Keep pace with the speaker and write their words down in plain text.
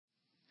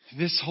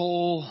This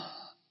whole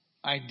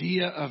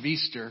idea of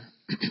Easter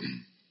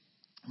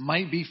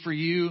might be for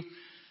you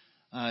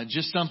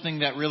just something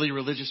that really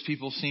religious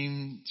people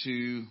seem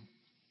to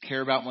care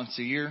about once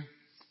a year.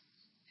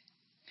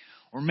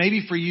 Or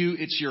maybe for you,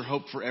 it's your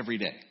hope for every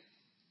day.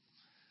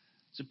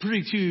 It's a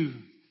pretty two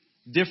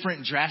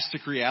different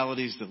drastic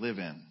realities to live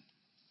in.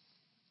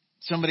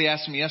 Somebody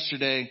asked me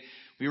yesterday,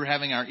 we were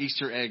having our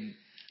Easter egg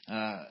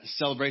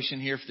celebration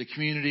here for the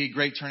community.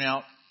 Great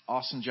turnout.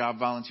 Awesome job,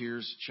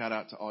 volunteers. Shout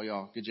out to all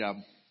y'all. Good job.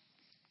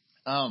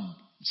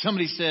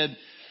 Somebody said,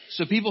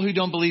 so people who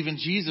don't believe in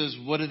Jesus,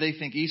 what do they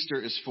think Easter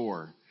is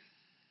for?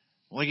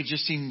 Like, it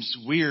just seems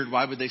weird.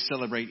 Why would they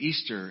celebrate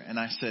Easter? And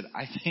I said,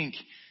 I think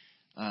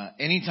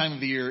any time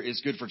of the year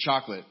is good for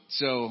chocolate.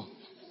 So,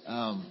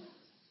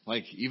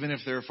 even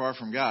if they're far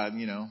from God,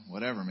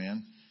 whatever,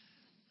 man.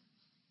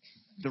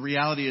 The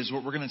reality is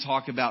what we're going to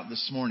talk about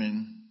this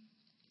morning.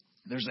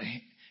 There's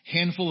a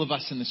handful of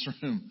us in this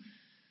room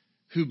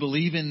who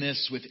believe in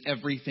this with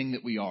everything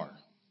that we are.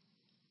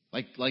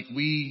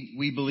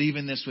 We believe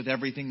in this with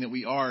everything that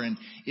we are. And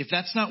if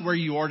that's not where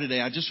you are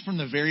today, I just from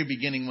the very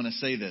beginning want to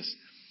say this.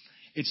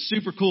 It's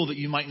super cool that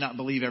you might not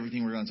believe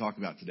everything we're going to talk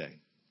about today.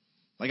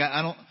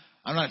 I'm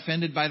not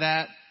offended by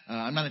that.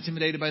 I'm not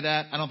intimidated by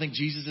that. I don't think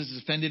Jesus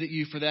is offended at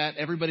you for that.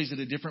 Everybody's at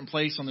a different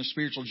place on their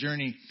spiritual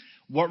journey.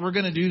 What we're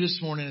going to do this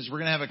morning is we're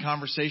going to have a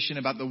conversation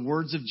about the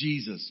words of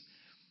Jesus.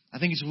 I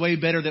think it's way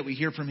better that we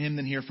hear from him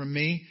than hear from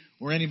me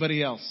or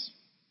anybody else.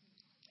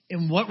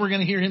 And what we're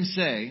going to hear him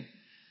say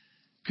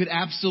could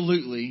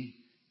absolutely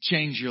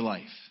change your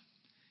life.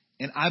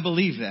 And I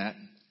believe that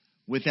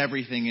with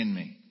everything in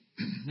me.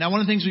 Now,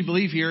 one of the things we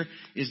believe here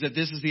is that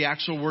this is the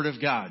actual Word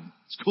of God.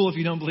 It's cool if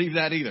you don't believe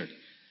that either.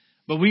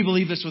 But we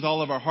believe this with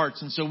all of our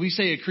hearts. And so we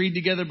say a creed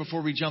together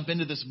before we jump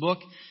into this book.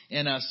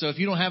 And so if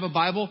you don't have a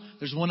Bible,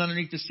 there's one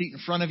underneath the seat in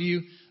front of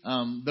you.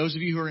 Those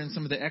of you who are in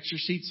some of the extra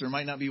seats, there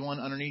might not be one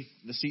underneath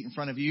the seat in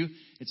front of you.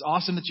 It's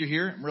awesome that you're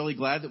here. I'm really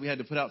glad that we had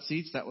to put out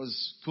seats. That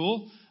was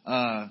cool.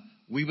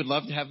 We would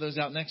love to have those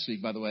out next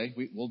week, by the way.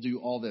 We'll do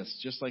all this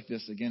just like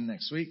this again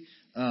next week.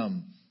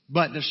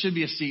 But there should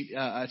be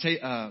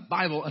a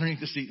Bible underneath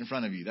the seat in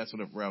front of you. That's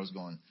where I was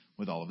going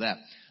with all of that.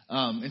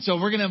 And so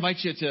we're going to invite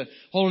you to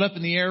hold it up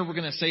in the air. We're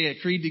going to say a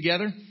creed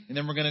together, and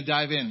then we're going to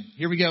dive in.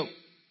 Here we go.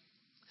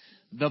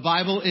 The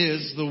Bible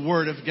is the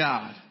Word of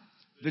God.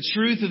 The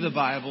truth of the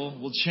Bible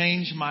will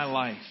change my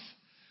life.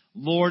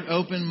 Lord,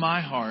 open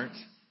my heart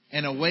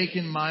and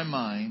awaken my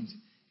mind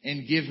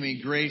and give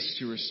me grace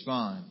to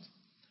respond.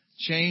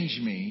 Change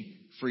me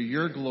for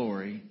your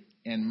glory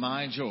and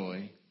my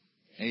joy.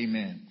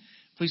 Amen.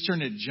 Please turn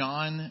to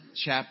John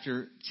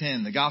chapter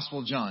 10, the Gospel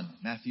of John.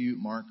 Matthew,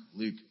 Mark,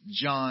 Luke.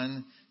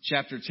 John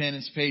chapter 10.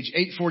 It's page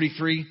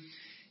 843.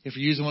 If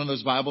you're using one of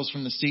those Bibles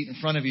from the seat in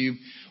front of you.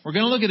 We're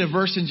going to look at a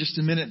verse in just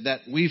a minute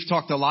that we've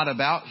talked a lot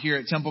about here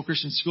at Temple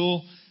Christian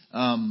School.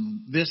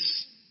 This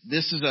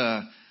is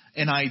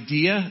an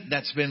idea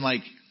that's been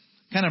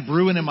kind of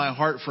brewing in my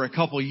heart for a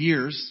couple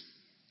years.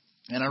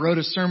 And I wrote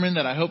a sermon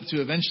that I hope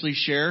to eventually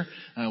share.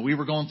 We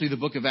were going through the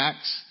book of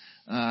Acts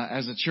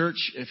as a church.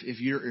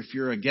 If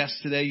you're a guest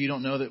today, you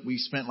don't know that we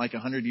spent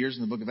 100 years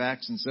in the book of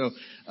Acts. And so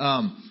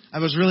I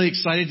was really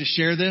excited to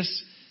share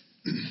this.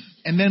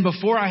 And then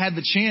before I had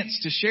the chance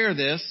to share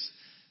this,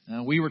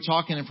 we were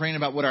talking and praying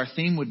about what our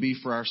theme would be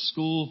for our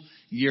school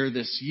year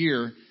this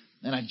year.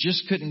 And I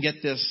just couldn't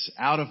get this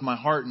out of my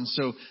heart. And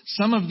so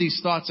some of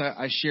these thoughts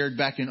I shared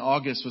back in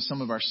August with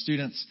some of our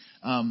students.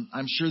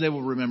 I'm sure they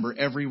will remember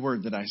every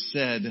word that I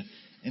said.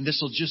 And this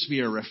will just be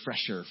a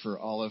refresher for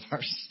all of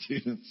our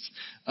students.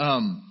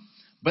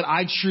 But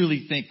I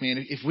truly think,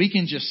 man, if we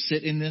can just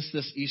sit in this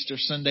Easter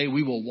Sunday,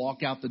 we will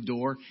walk out the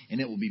door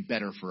and it will be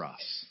better for us.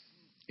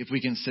 If we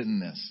can sit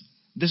in this.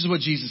 This is what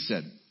Jesus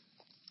said.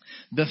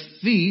 The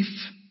thief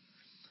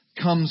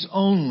comes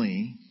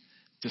only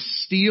to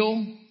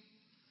steal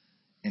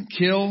and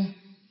kill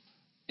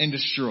and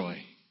destroy.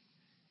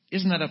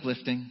 Isn't that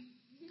uplifting?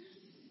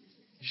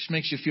 It just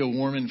makes you feel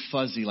warm and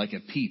fuzzy like a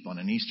peep on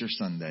an Easter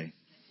Sunday.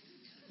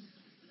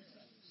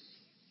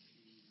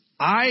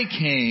 I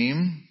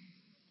came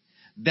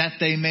that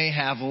they may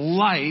have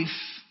life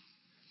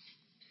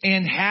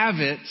and have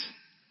it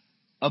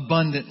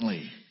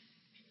abundantly.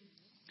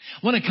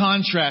 I want to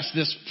contrast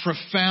this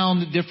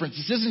profound difference.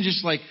 This isn't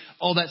just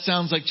that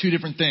sounds like two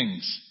different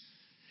things.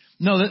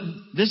 No,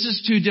 this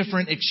is two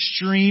different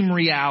extreme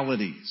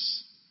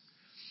realities.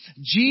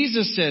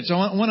 Jesus said, so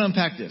I want to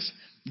unpack this.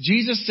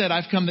 Jesus said,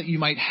 I've come that you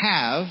might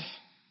have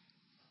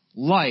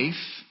life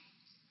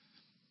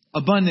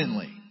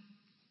abundantly.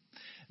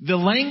 The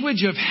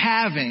language of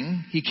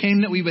having, he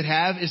came that we would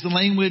have, is the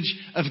language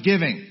of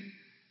giving.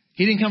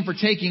 He didn't come for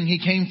taking,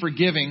 he came for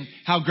giving.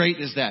 How great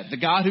is that? The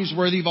God who's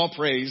worthy of all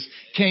praise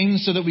came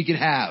so that we could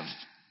have.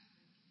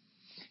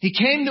 He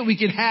came that we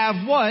could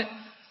have what?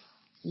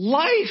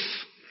 Life.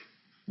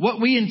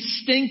 What we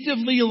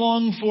instinctively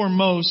long for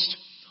most.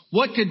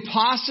 What could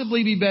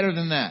possibly be better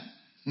than that?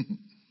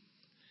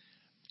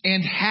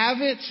 And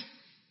have it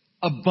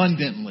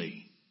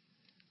abundantly.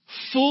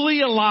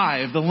 fully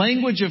alive, the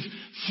language of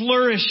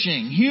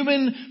flourishing,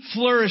 human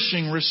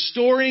flourishing,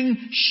 restoring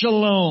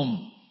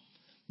shalom,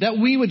 that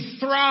we would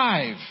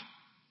thrive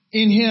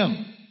in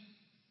Him.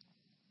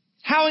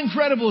 How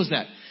incredible is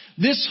that?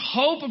 This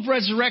hope of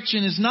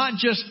resurrection is not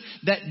just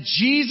that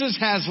Jesus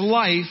has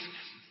life.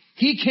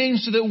 He came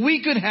so that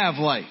we could have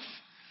life.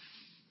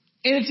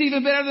 And it's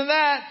even better than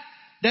that,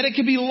 that it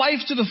could be life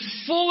to the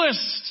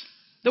fullest,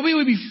 that we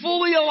would be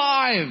fully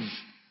alive,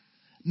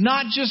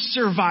 not just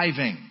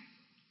surviving,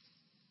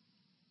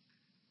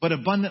 but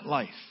abundant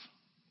life.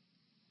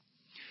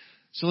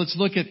 So let's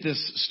look at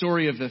this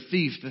story of the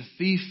thief. The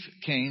thief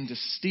came to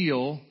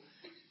steal,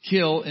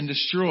 kill, and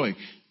destroy.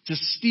 To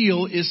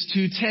steal is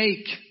to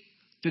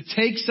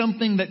take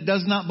something that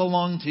does not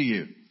belong to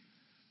you.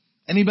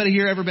 Anybody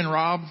here ever been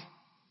robbed?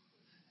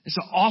 It's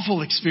an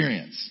awful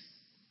experience.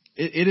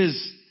 It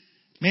is,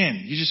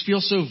 man, you just feel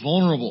so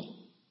vulnerable.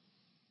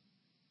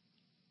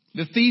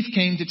 The thief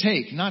came to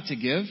take, not to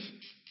give.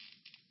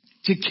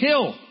 To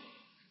kill,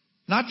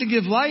 not to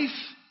give life.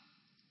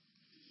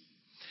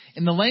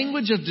 And the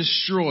language of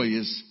destroy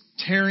is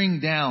tearing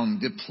down,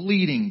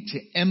 depleting, to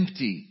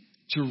empty,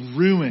 to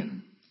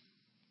ruin,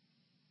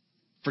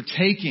 for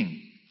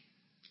taking,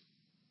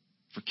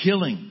 for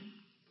killing,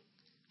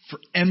 for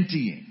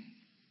emptying.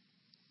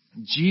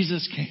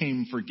 Jesus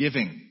came for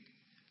giving,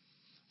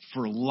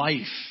 for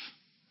life,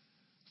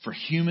 for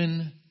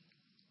human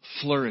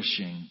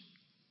flourishing.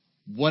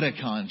 What a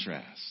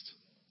contrast.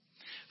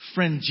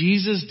 Friend,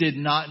 Jesus did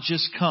not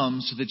just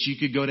come so that you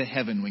could go to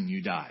heaven when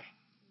you die.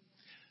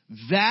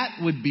 That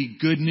would be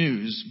good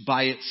news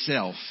by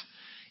itself.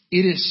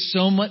 It is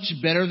so much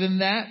better than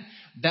that,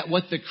 that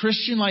what the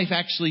Christian life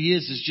actually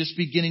is just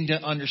beginning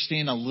to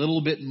understand a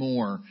little bit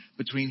more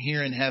between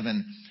here and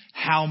heaven,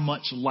 how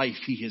much life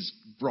He has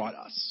brought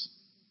us.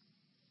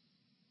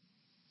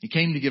 He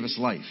came to give us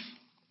life,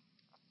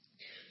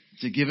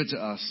 to give it to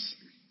us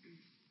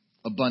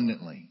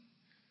abundantly.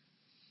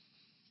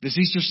 This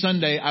Easter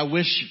Sunday, I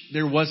wish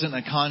there wasn't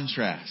a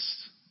contrast.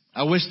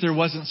 I wish there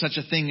wasn't such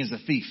a thing as a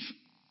thief.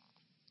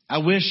 I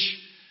wish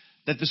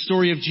that the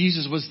story of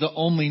Jesus was the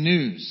only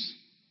news.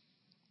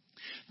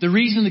 The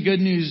reason the good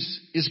news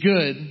is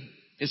good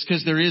is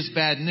because there is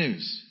bad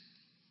news.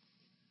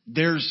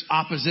 There's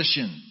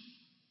opposition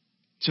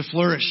to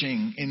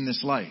flourishing in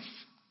this life.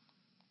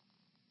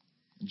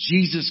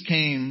 Jesus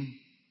came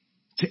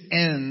to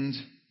end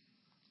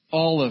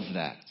all of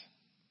that.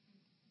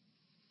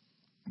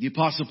 The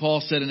Apostle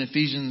Paul said in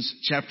Ephesians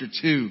chapter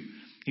 2,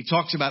 he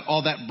talks about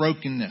all that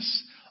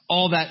brokenness,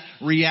 all that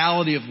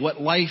reality of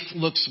what life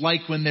looks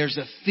like when there's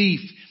a thief.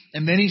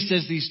 And then he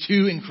says these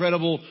two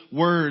incredible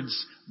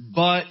words,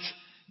 but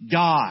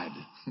God.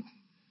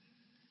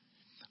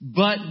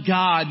 But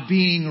God,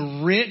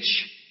 being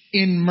rich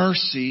in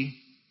mercy,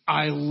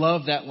 I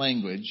love that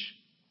language.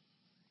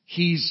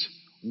 He's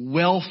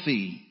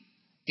wealthy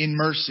in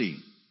mercy.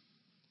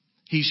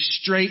 He's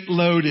straight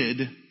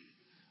loaded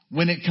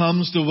when it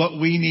comes to what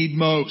we need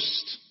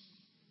most.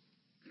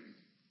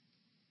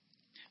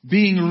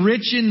 Being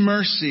rich in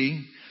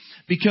mercy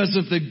because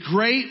of the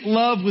great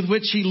love with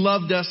which He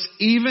loved us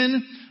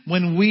even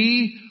when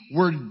we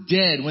were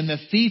dead, when the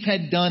thief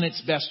had done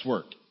its best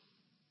work.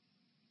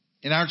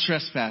 In our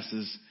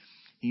trespasses,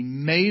 He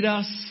made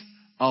us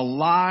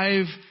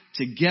alive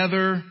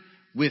together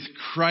with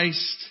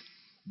Christ.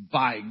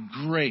 By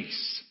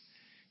grace,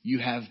 you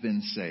have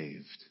been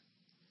saved.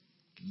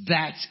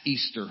 That's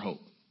Easter hope.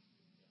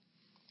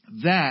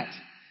 That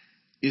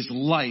is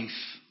life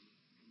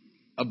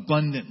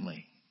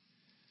abundantly.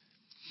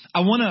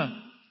 I want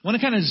to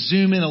kind of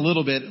zoom in a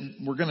little bit.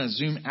 We're going to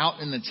zoom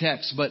out in the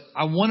text, but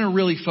I want to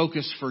really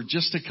focus for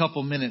just a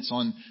couple minutes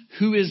on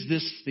who is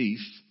this thief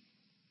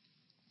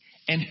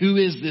and who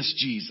is this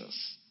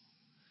Jesus.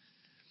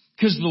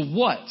 Because the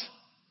what,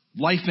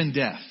 life and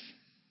death,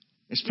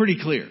 is pretty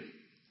clear.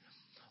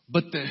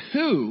 But the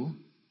who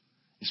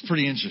is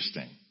pretty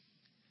interesting.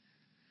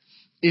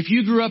 If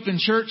you grew up in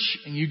church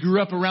and you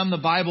grew up around the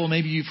Bible,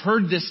 maybe you've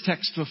heard this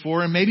text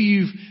before, and maybe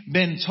you've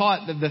been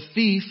taught that the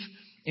thief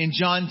in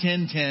John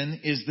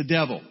 10:10 is the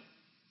devil.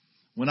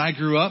 When I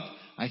grew up,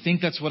 I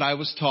think that's what I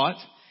was taught.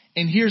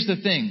 And here's the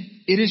thing.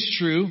 It is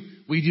true.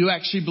 We do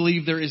actually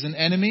believe there is an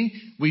enemy.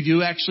 We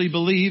do actually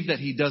believe that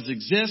he does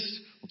exist.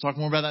 We'll talk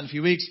more about that in a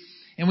few weeks.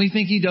 And we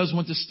think he does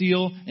want to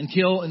steal and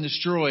kill and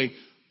destroy.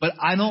 But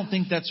I don't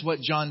think that's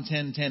what John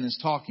 10:10 is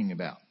talking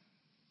about.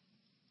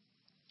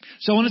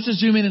 So I want us to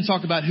zoom in and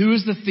talk about who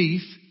is the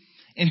thief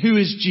and who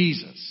is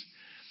Jesus.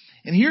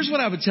 And here's what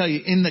I would tell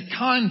you in the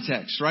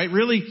context, right?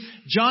 Really,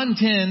 John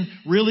 10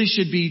 really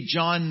should be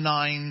John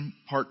 9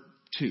 part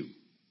 2.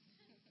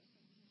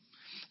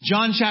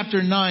 John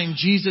chapter 9,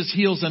 Jesus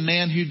heals a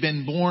man who'd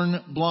been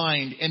born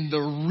blind, and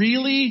the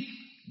really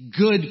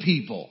good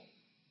people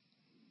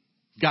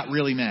got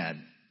really mad.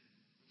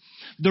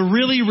 The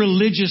really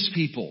religious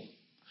people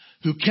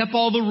who kept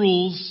all the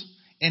rules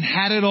and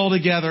had it all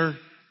together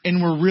and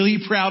were really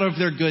proud of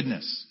their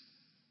goodness,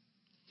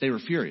 they were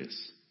furious.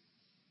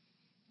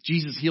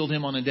 Jesus healed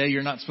him on a day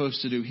you're not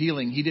supposed to do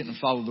healing. He didn't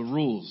follow the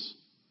rules.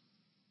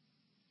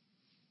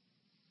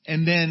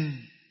 And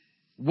then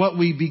what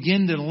we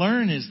begin to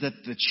learn is that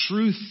the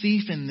true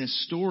thief in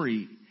this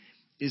story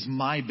is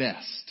my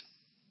best.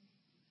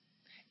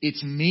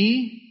 It's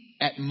me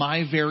at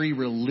my very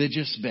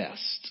religious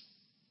best.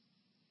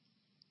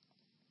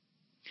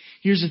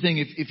 Here's the thing.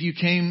 If you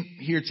came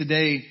here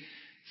today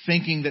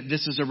thinking that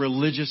this is a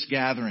religious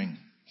gathering,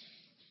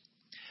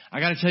 I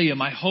got to tell you,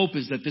 my hope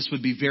is that this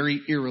would be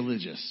very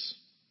irreligious.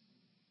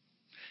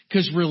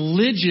 Because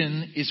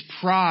religion is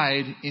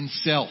pride in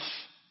self.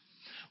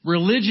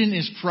 Religion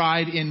is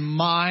pride in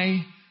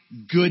my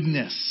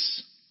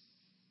goodness.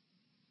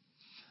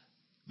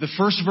 The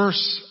first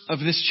verse of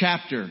this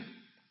chapter,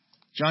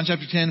 John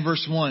chapter 10,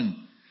 verse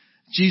 1,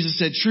 Jesus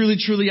said, "Truly,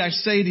 truly, I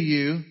say to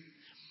you,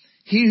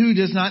 he who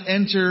does not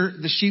enter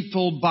the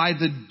sheepfold by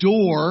the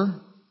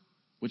door,"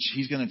 which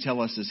he's going to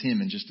tell us is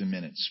him in just a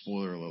minute,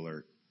 spoiler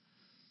alert,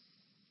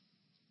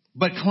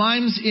 "but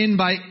climbs in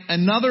by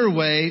another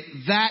way,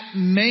 that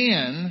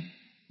man,"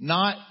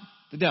 not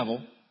the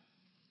devil,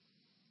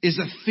 "is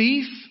a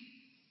thief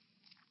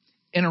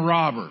and a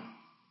robber."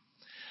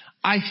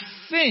 I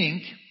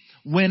think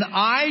when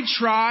I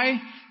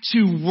try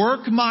to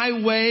work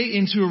my way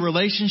into a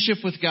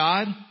relationship with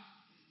God,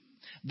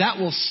 that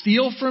will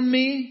steal from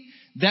me,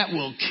 that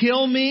will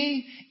kill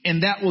me,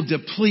 and that will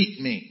deplete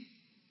me.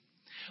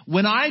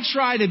 When I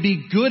try to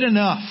be good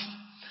enough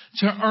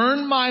to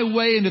earn my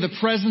way into the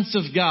presence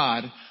of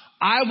God,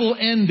 I will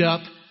end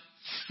up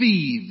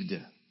thieved.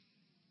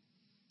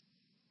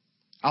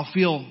 I'll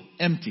feel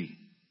empty,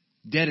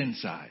 dead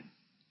inside,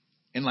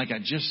 and like I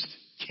just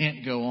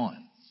can't go on.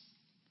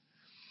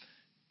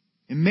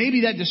 And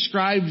maybe that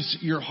describes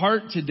your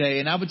heart today,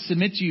 and I would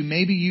submit to you,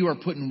 maybe you are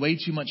putting way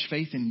too much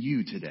faith in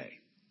you today.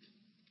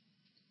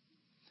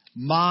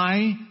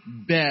 My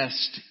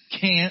best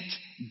can't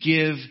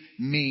give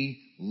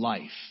me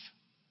life.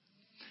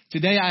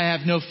 Today I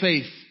have no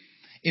faith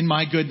in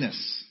my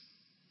goodness.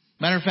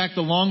 Matter of fact,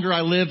 the longer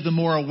I live, the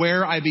more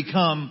aware I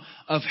become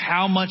of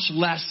how much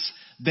less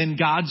than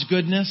God's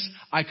goodness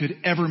I could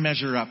ever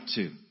measure up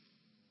to.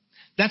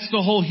 That's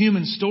the whole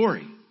human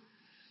story.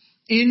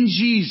 In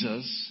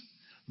Jesus,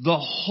 the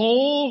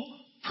whole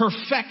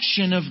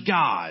perfection of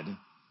God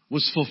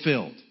was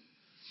fulfilled.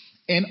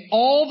 And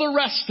all the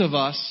rest of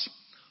us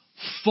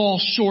fall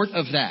short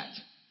of that.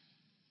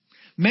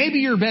 Maybe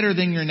you're better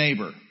than your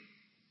neighbor,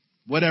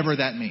 whatever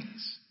that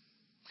means.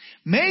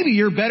 Maybe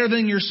you're better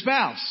than your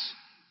spouse,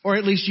 or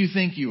at least you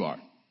think you are.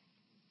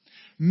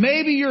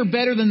 Maybe you're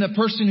better than the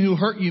person who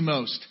hurt you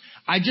most.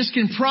 I just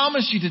can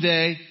promise you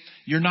today,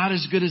 you're not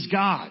as good as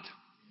God.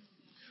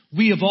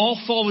 We have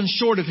all fallen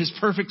short of His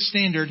perfect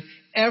standard,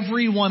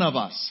 every one of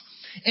us.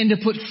 And to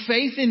put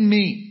faith in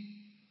me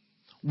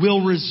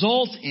will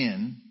result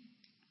in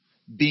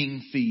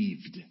being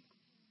thieved.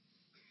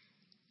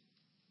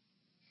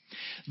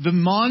 The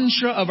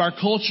mantra of our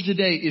culture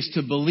today is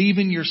to believe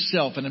in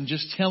yourself, and I'm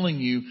just telling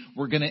you,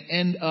 we're going to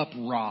end up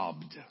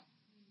robbed.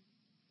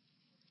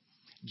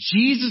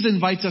 Jesus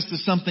invites us to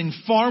something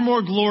far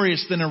more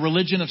glorious than a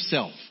religion of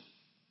self.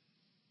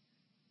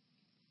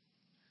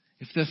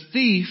 If the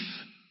thief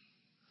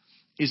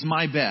is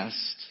my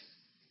best,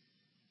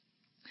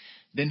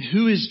 then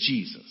who is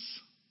Jesus?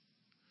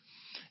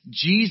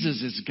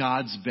 Jesus is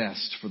God's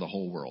best for the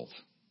whole world.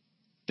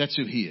 That's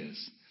who He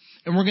is.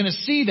 And we're going to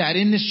see that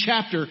in this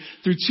chapter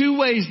through two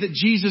ways that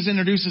Jesus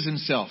introduces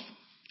Himself.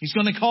 He's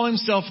going to call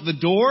Himself the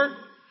door,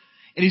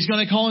 and He's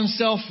going to call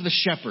Himself the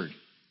shepherd,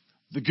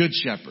 the good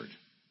shepherd.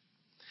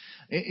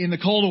 In the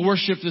call to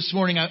worship this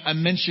morning, I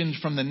mentioned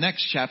from the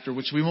next chapter,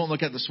 which we won't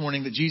look at this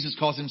morning, that Jesus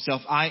calls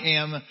Himself, "I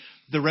am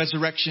the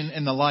resurrection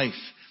and the life."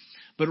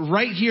 But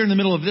right here in the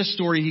middle of this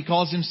story, He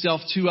calls Himself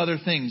two other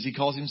things. He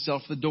calls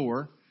Himself the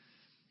door,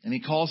 and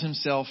He calls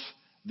Himself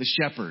the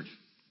shepherd.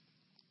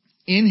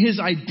 In His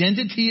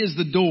identity as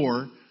the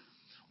door,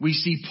 we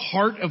see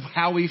part of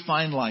how we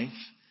find life.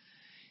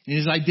 In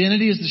His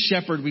identity as the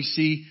shepherd, we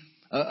see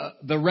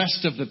the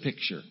rest of the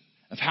picture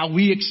of how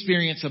we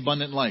experience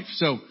abundant life.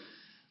 So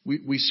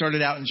we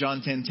started out in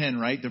John 10:10,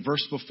 right? The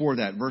verse before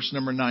that, verse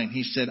number 9.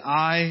 He said,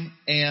 "I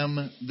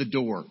am the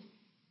door.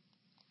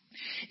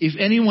 If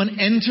anyone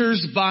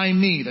enters by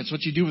me," that's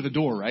what you do with a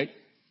door, right?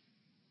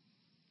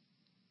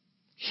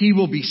 "He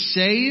will be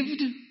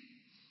saved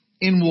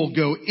and will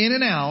go in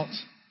and out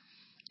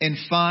and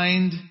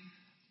find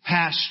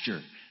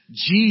pasture."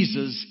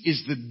 Jesus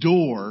is the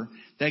door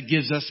that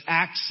gives us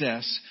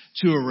access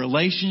to a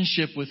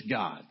relationship with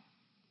God.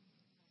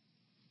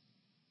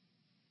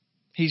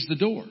 He's the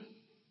door.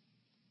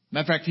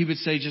 Matter of fact, He would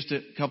say just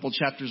a couple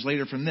chapters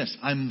later from this,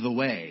 "I'm the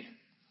way.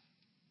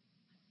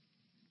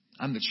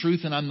 I'm the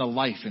truth and I'm the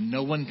life, and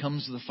no one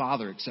comes to the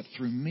Father except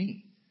through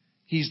me."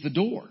 He's the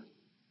door.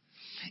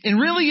 And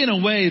really, in a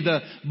way,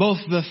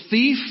 both the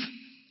thief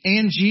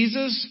and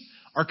Jesus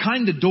are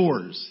kind of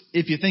doors,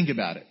 if you think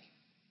about it.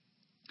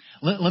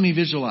 Let me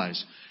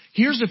visualize.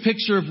 Here's a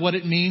picture of what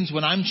it means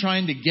when I'm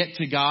trying to get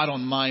to God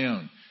on my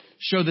own.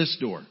 Show this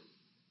door.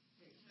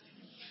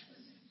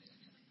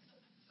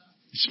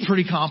 It's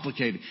pretty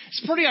complicated.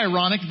 It's pretty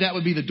ironic that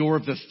would be the door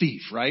of the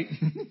thief, right?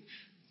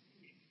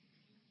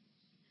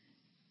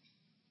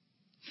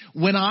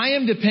 When I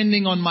am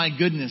depending on my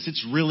goodness,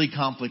 it's really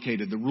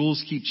complicated. The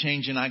rules keep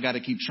changing. I got to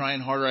keep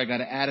trying harder. I got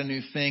to add a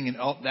new thing. And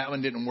oh, that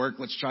one didn't work.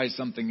 Let's try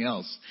something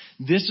else.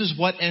 This is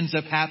what ends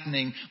up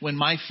happening when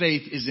my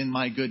faith is in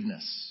my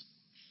goodness.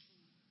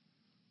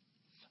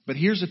 But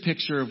here's a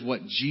picture of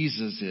what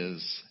Jesus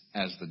is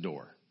as the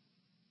door.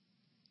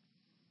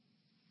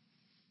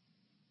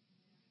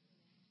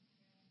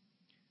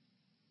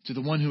 To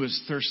the one who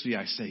is thirsty,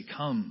 I say,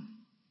 come.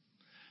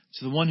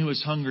 To the one who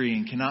is hungry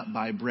and cannot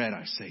buy bread,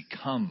 I say,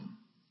 come.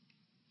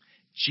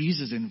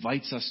 Jesus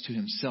invites us to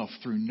himself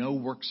through no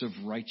works of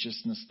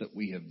righteousness that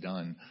we have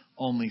done,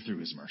 only through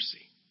his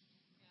mercy.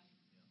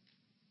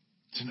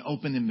 It's an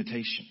open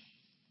invitation.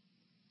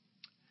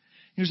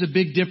 Here's a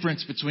big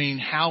difference between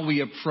how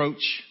we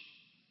approach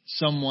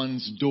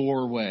someone's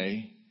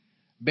doorway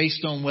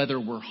based on whether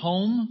we're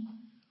home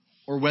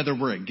or whether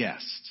we're a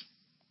guest,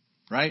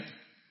 right?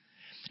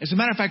 As a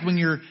matter of fact, when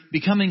you're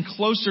becoming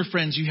closer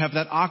friends, you have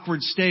that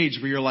awkward stage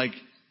where you're like,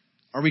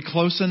 are we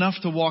close enough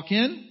to walk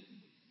in?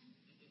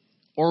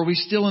 Or are we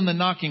still in the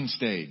knocking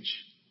stage?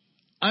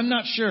 I'm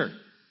not sure.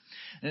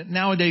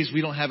 Nowadays,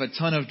 we don't have a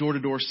ton of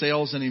door-to-door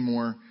sales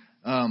anymore.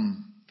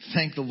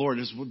 Thank the Lord.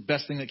 It's the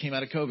best thing that came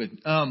out of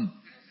COVID.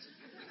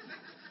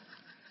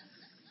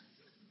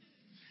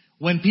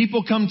 When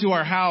people come to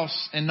our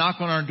house and knock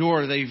on our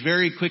door, they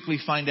very quickly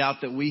find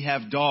out that we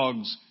have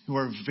dogs who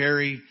are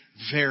very,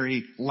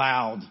 very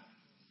loud.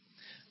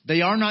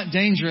 They are not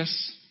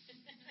dangerous.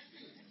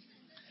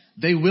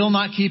 They will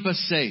not keep us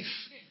safe.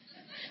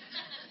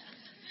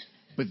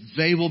 But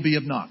they will be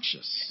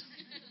obnoxious.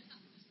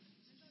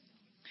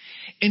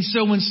 And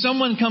so when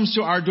someone comes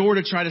to our door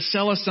to try to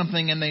sell us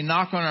something and they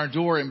knock on our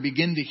door and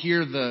begin to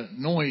hear the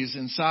noise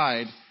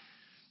inside,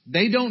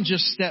 they don't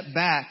just step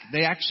back.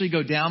 They actually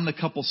go down the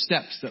couple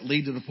steps that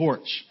lead to the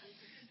porch.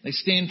 They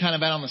stand kind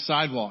of out on the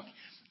sidewalk.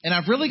 And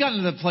I've really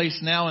gotten to the place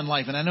now in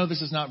life, and I know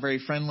this is not very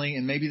friendly,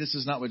 and maybe this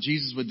is not what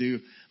Jesus would do,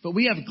 but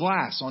we have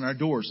glass on our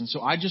doors. And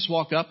so I just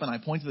walk up and I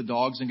point to the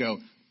dogs and go,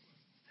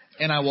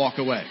 and I walk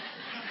away.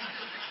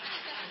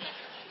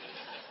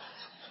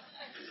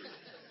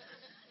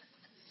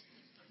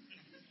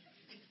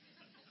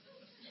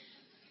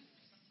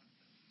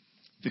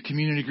 The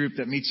community group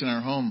that meets in our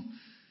home,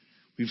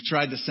 we've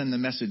tried to send the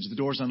message, the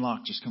door's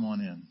unlocked, just come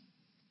on in.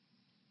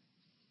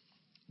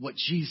 What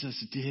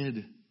Jesus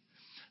did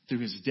through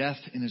his death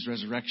and his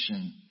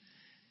resurrection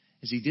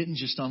is he didn't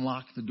just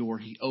unlock the door,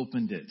 he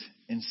opened it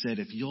and said,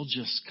 if you'll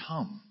just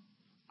come,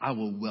 I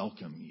will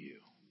welcome you.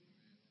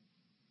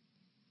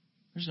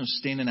 There's no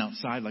standing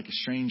outside like a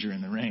stranger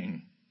in the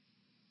rain.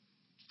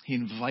 He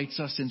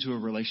invites us into a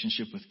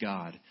relationship with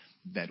God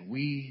that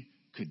we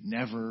could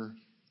never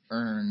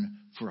earn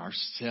for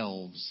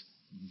ourselves.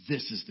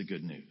 This is the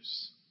good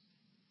news.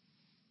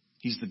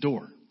 He's the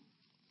door.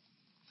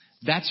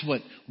 That's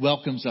what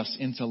welcomes us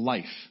into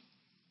life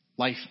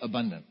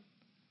abundant.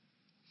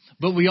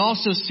 But we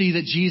also see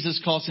that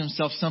Jesus calls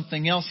himself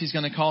something else. He's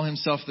going to call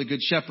himself the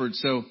Good Shepherd.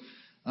 So,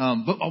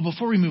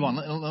 before we move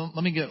on,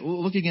 let me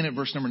look again at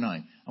verse number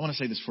 9. I want to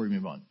say this before we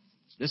move on.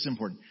 This is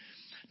important.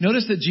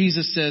 Notice that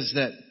Jesus says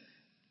that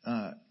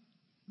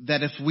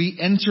if we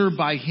enter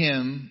by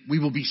him, we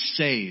will be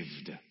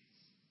saved.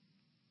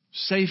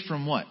 Saved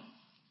from what?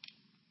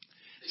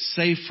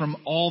 Saved from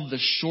all the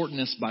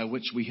shortness by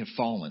which we have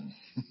fallen.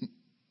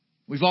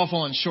 We've all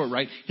fallen short,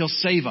 right? He'll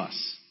save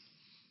us.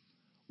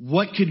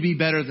 What could be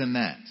better than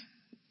that?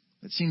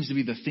 That seems to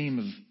be the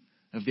theme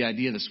of the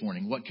idea this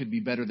morning. What could be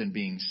better than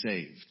being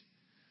saved?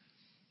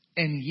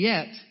 And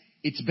yet,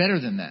 it's better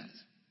than that.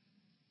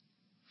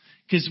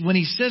 Because when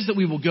he says that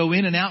we will go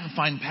in and out and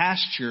find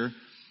pasture,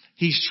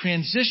 he's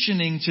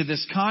transitioning to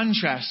this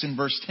contrast in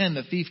verse 10.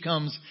 The thief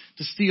comes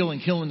to steal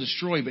and kill and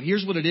destroy. But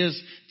here's what it is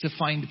to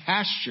find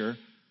pasture.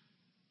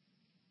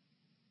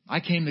 I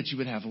came that you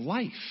would have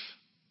life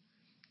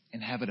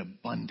and have it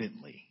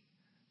abundantly.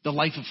 The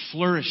life of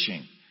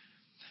flourishing.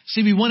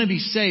 See, we want to be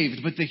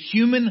saved, but the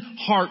human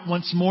heart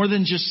wants more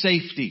than just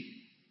safety.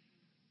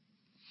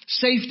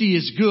 Safety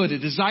is good. A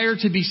desire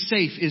to be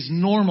safe is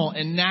normal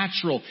and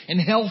natural and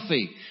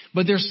healthy.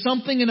 But there's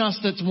something in us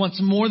that wants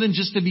more than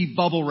just to be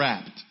bubble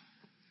wrapped.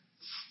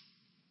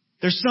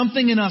 There's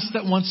something in us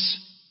that wants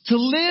to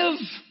live,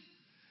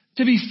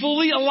 to be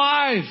fully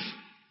alive,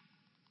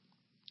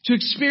 to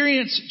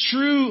experience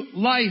true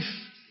life,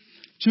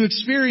 to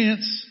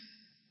experience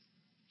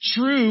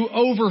true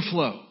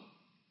overflow.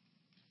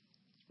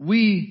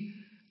 We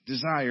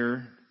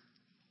desire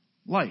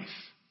life.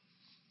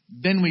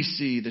 Then we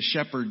see the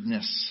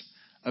shepherdness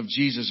of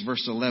Jesus,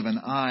 verse 11.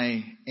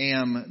 I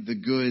am the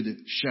good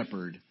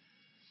shepherd.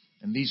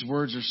 And these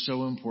words are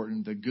so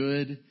important. The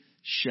good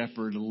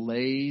shepherd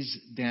lays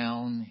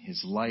down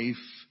his life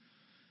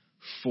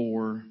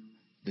for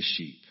the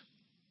sheep.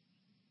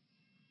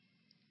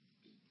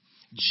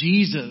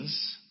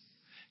 Jesus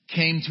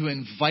came to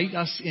invite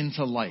us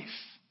into life.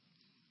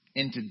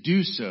 And to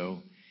do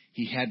so,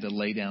 he had to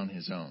lay down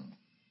his own.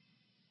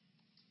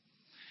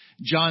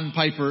 John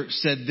Piper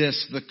said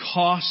this, the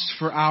cost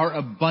for our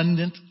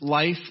abundant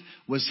life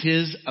was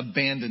his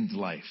abandoned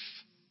life.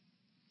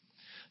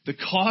 The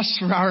cost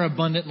for our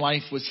abundant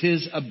life was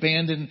his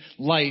abandoned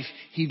life.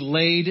 He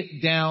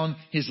laid down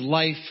his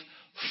life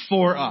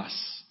for us.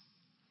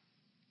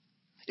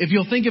 If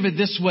you'll think of it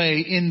this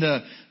way, in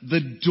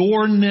the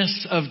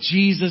doorness of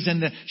Jesus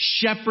and the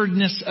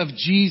shepherdness of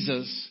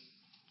Jesus,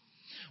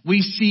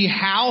 we see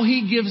how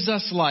he gives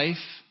us life.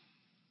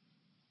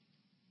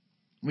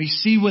 We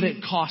see what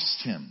it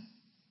costs him.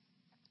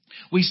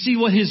 We see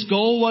what his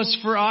goal was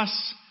for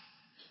us.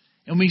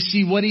 And we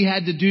see what he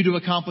had to do to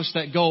accomplish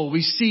that goal.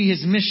 We see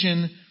his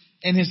mission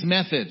and his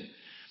method.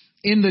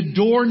 In the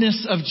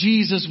doorness of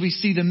Jesus, we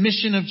see the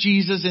mission of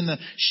Jesus. In the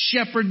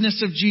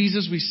shepherdness of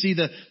Jesus, we see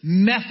the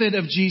method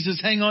of Jesus.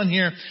 Hang on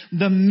here.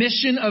 The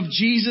mission of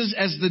Jesus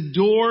as the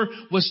door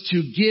was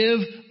to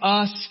give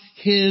us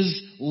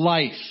his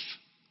life.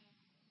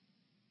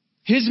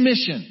 His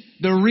mission,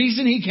 the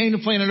reason he came to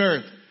planet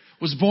Earth,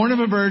 was born of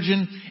a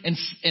virgin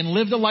and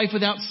lived a life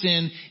without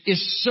sin,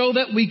 is so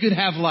that we could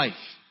have life.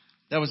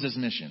 That was his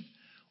mission.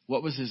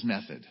 What was his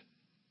method?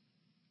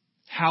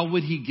 How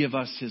would he give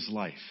us his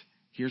life?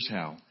 Here's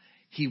how.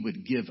 He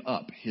would give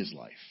up his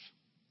life.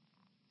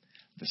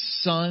 The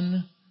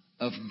Son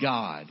of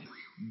God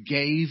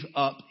gave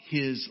up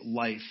his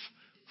life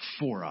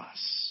for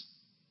us.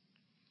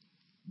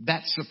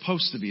 That's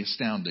supposed to be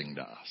astounding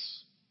to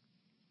us.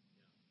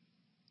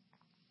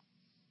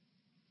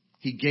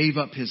 He gave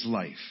up his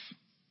life.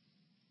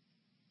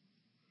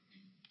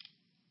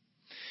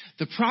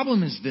 The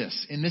problem is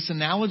this. In this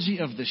analogy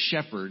of the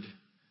shepherd,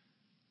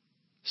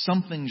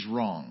 something's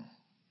wrong.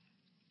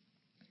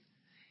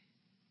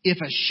 If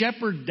a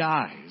shepherd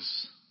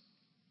dies,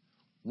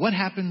 what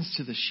happens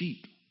to the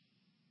sheep?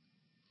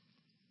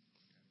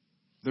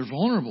 They're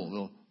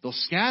vulnerable. They'll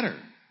scatter.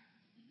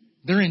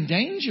 They're in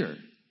danger.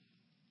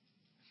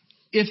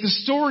 If the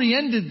story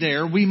ended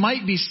there, we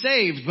might be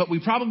saved, but we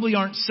probably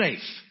aren't safe.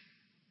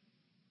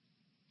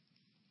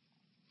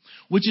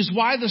 Which is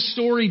why the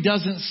story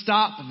doesn't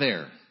stop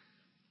there.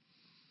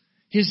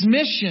 His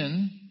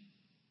mission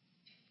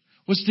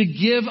was to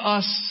give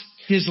us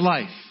his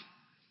life.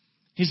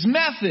 His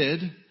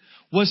method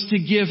was to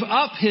give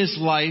up his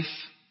life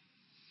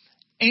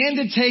and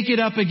to take it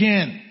up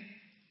again.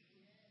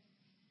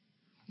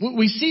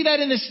 We see that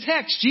in this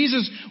text.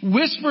 Jesus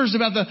whispers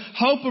about the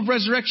hope of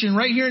resurrection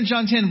right here in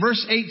John 10,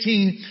 verse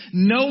 18.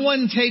 No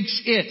one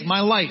takes it,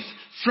 my life,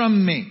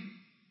 from me,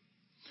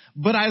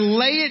 but I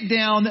lay it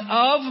down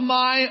of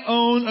my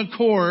own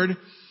accord.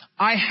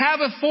 I have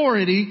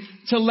authority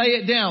to lay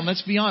it down.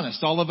 Let's be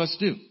honest. All of us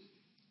do.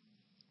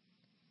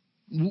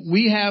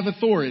 We have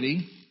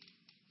authority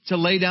to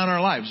lay down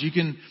our lives. You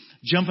can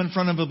jump in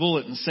front of a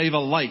bullet and save a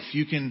life.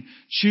 You can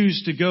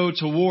choose to go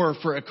to war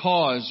for a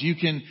cause. You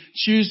can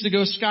choose to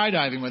go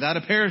skydiving without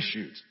a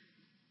parachute.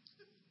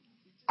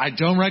 I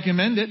don't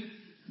recommend it.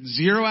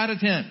 0 out of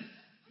 10.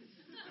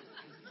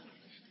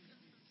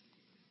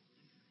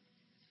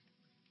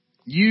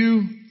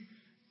 You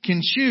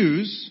can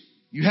choose.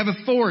 You have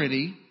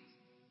authority.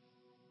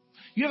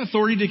 You have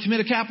authority to commit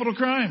a capital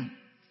crime.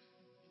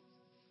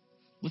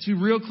 Let's be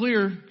real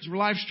clear, because we're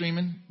live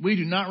streaming. We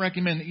do not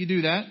recommend that you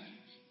do that.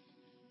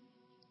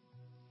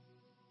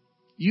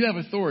 You have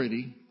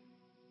authority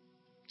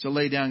to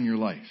lay down your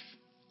life.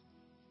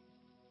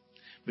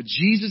 But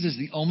Jesus is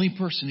the only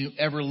person who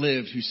ever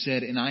lived who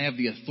said, and I have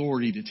the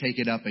authority to take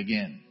it up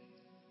again.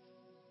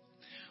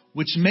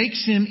 Which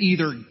makes him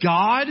either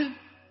God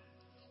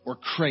or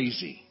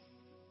crazy.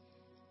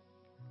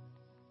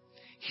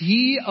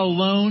 He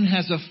alone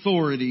has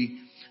authority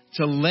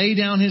to lay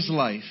down his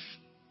life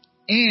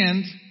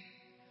and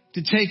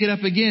to take it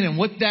up again. And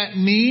what that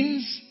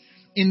means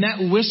in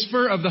that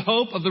whisper of the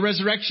hope of the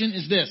resurrection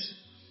is this.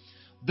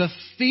 The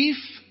thief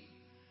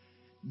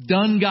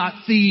done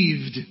got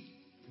thieved.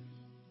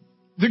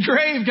 The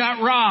grave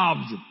got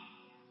robbed.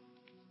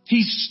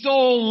 He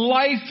stole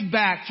life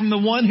back from the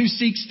one who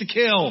seeks to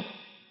kill.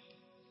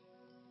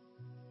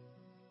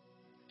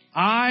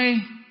 I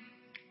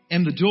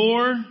am the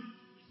door,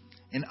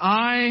 and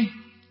I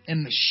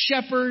am the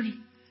shepherd,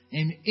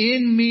 and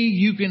in me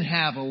you can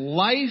have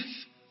life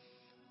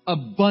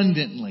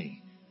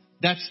abundantly.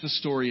 That's the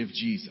story of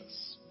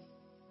Jesus.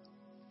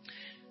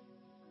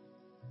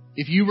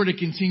 If you were to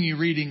continue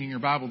reading in your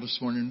Bible this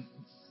morning,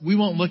 we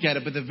won't look at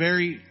it, but the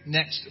very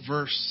next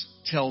verse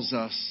tells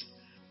us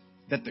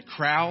that the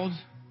crowd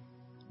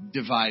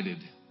divided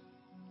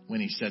when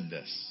he said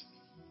this.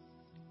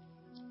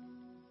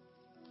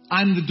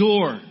 I'm the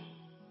door.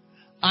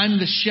 I'm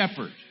the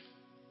shepherd.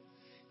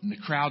 And the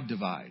crowd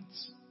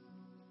divides.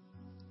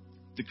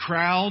 The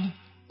crowd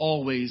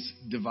always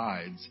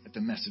divides at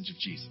the message of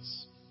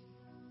Jesus.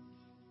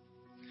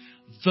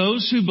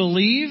 Those who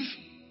believe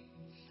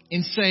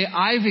and say,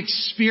 I've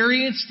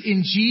experienced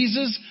in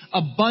Jesus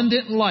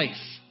abundant life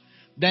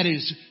that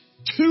is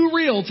too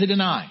real to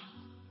deny.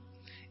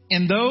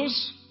 And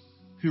those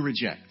who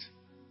reject.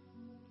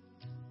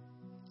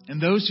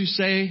 And those who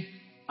say,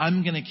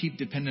 I'm going to keep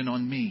dependent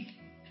on me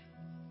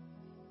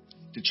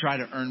to try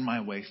to earn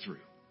my way through.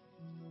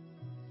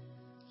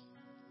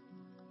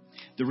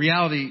 The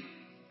reality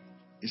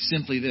is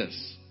simply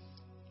this.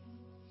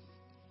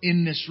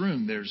 In this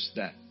room, there's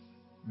that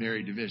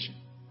very division.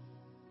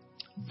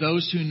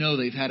 Those who know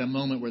they've had a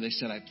moment where they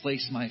said, I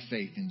place my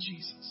faith in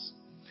Jesus.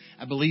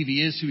 I believe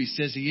He is who He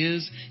says He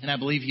is, and I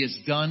believe He has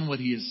done what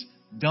He has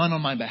done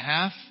on my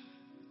behalf,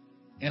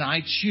 and I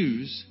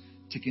choose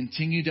to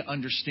continue to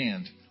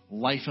understand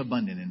life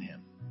abundant in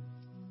Him.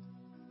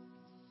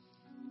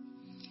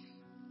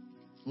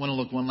 I want to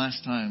look one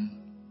last time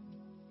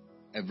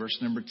at verse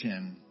number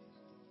 10.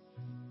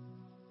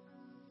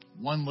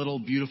 One little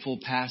beautiful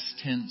past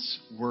tense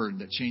word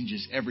that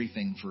changes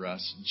everything for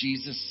us.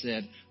 Jesus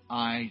said,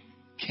 I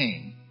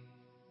came.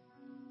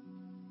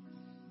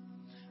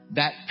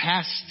 That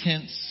past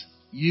tense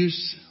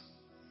use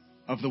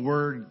of the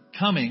word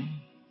coming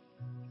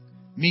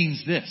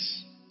means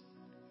this.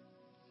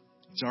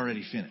 It's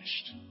already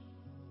finished.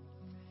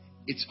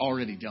 It's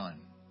already done.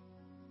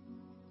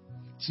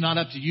 It's not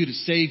up to you to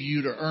save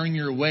you, to earn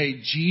your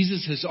way.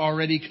 Jesus has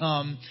already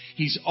come.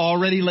 He's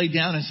already laid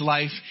down His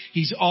life.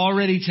 He's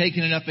already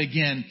taken it up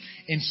again.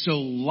 And so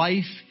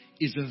life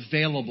is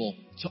available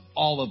to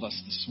all of us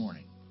this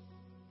morning.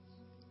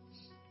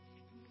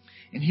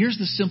 And here's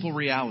the simple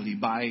reality.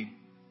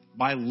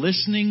 By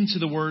listening to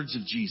the words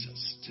of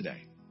Jesus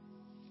today,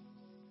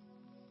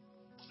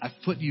 I've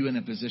put you in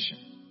a position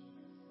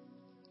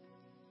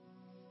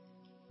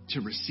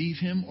to receive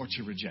Him or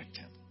to reject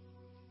Him.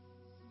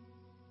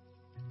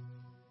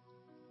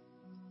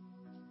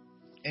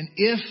 And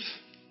if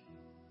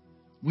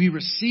we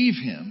receive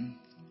Him,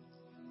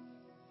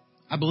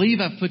 I believe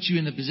I've put you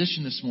in the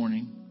position this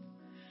morning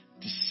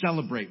to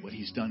celebrate what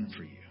He's done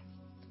for you.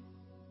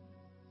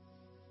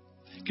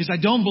 Because I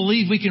don't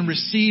believe we can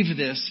receive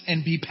this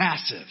and be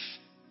passive.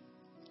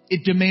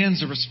 It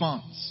demands a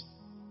response.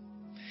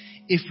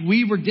 If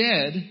we were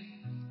dead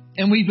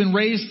and we've been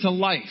raised to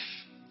life,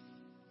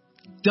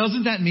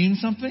 doesn't that mean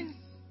something?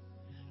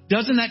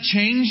 Doesn't that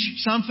change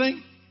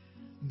something?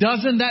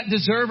 Doesn't that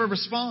deserve a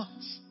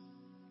response?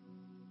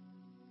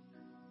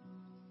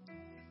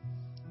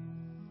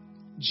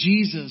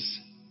 Jesus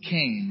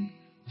came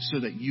so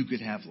that you could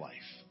have life,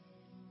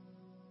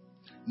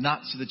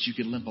 not so that you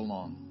could limp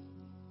along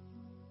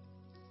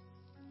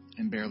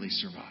and barely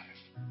survive.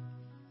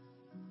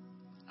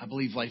 I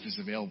believe life is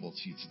available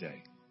to you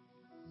today.